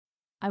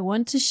I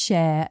want to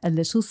share a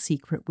little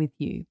secret with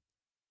you.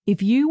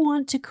 If you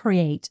want to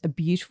create a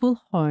beautiful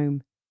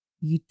home,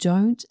 you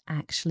don't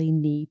actually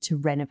need to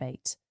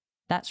renovate.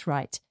 That's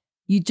right.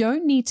 You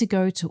don't need to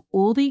go to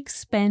all the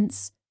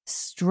expense,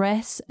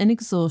 stress, and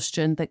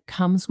exhaustion that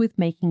comes with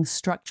making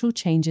structural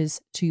changes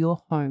to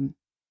your home.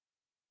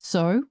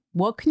 So,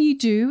 what can you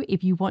do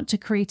if you want to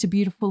create a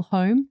beautiful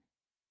home?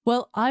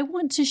 Well, I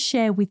want to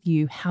share with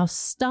you how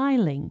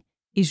styling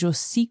is your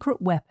secret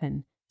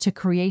weapon to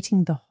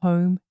creating the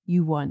home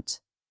you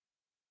want.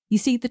 You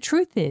see, the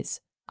truth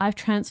is, I've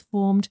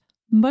transformed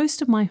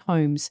most of my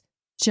homes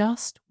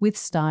just with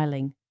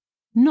styling,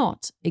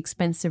 not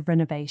expensive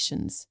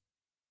renovations.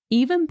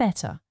 Even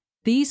better,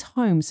 these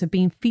homes have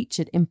been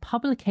featured in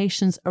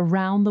publications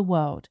around the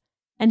world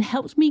and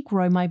helped me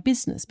grow my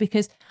business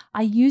because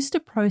I used a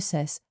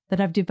process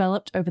that I've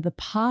developed over the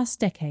past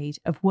decade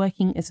of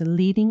working as a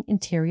leading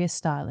interior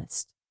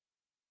stylist.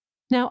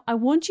 Now, I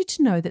want you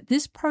to know that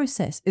this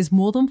process is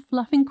more than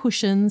fluffing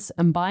cushions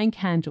and buying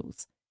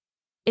candles.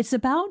 It's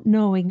about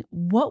knowing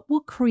what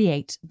will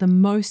create the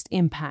most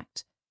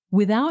impact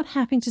without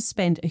having to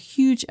spend a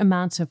huge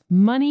amount of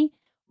money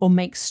or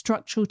make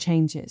structural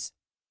changes.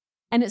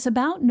 And it's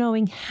about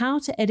knowing how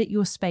to edit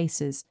your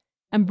spaces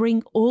and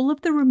bring all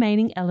of the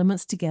remaining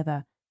elements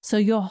together so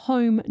your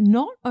home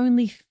not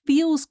only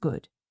feels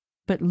good,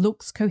 but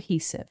looks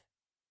cohesive.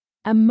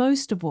 And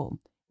most of all,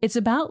 it's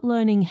about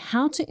learning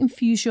how to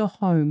infuse your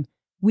home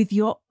with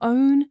your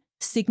own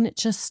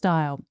signature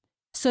style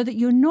so that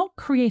you're not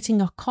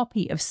creating a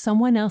copy of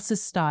someone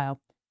else's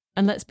style.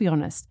 And let's be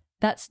honest,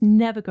 that's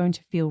never going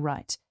to feel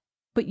right.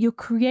 But you're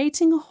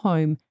creating a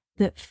home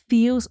that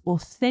feels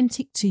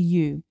authentic to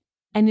you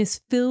and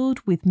is filled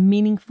with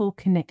meaningful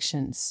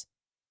connections.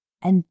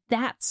 And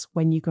that's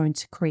when you're going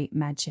to create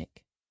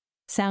magic.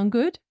 Sound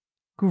good?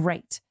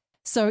 Great.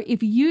 So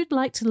if you'd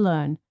like to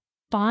learn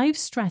 5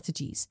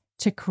 strategies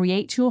to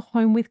create your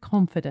home with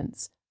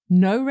confidence,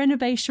 no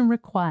renovation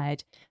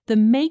required,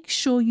 then make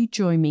sure you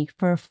join me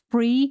for a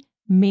free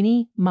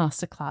mini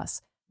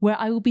masterclass where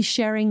I will be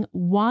sharing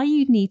why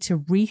you need to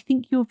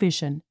rethink your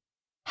vision,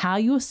 how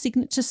your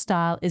signature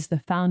style is the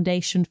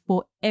foundation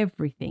for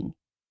everything,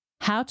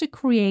 how to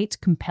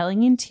create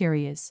compelling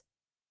interiors,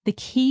 the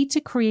key to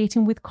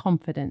creating with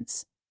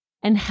confidence,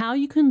 and how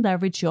you can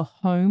leverage your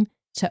home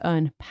to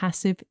earn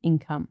passive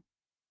income.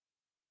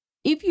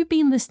 If you've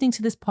been listening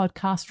to this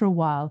podcast for a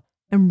while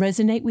and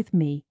resonate with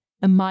me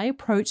and my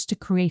approach to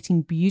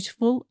creating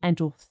beautiful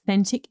and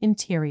authentic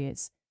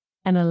interiors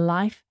and a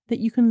life that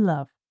you can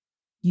love,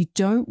 you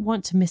don't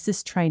want to miss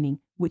this training,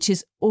 which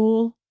is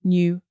all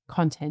new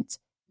content.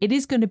 It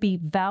is going to be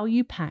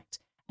value-packed,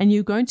 and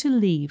you're going to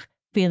leave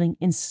feeling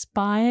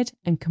inspired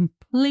and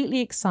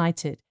completely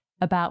excited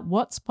about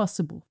what's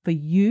possible for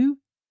you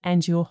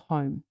and your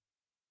home.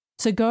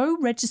 So go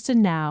register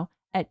now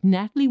at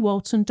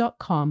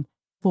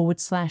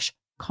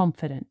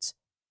nataliewalton.com/confident.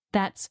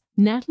 That's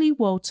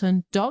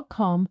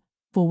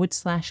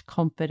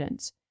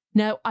nataliewalton.com/confident.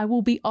 Now, I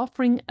will be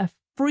offering a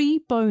free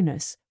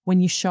bonus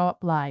when you show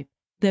up live.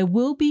 There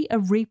will be a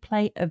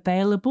replay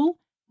available,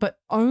 but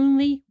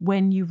only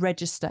when you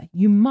register.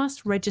 You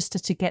must register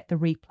to get the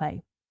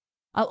replay.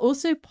 I'll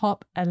also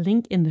pop a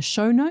link in the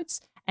show notes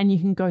and you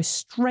can go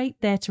straight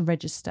there to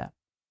register.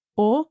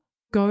 Or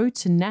go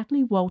to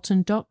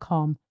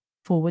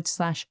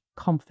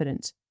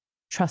nataliewalton.com/confident.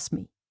 Trust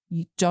me,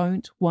 you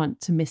don't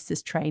want to miss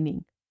this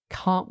training.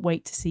 Can't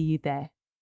wait to see you there.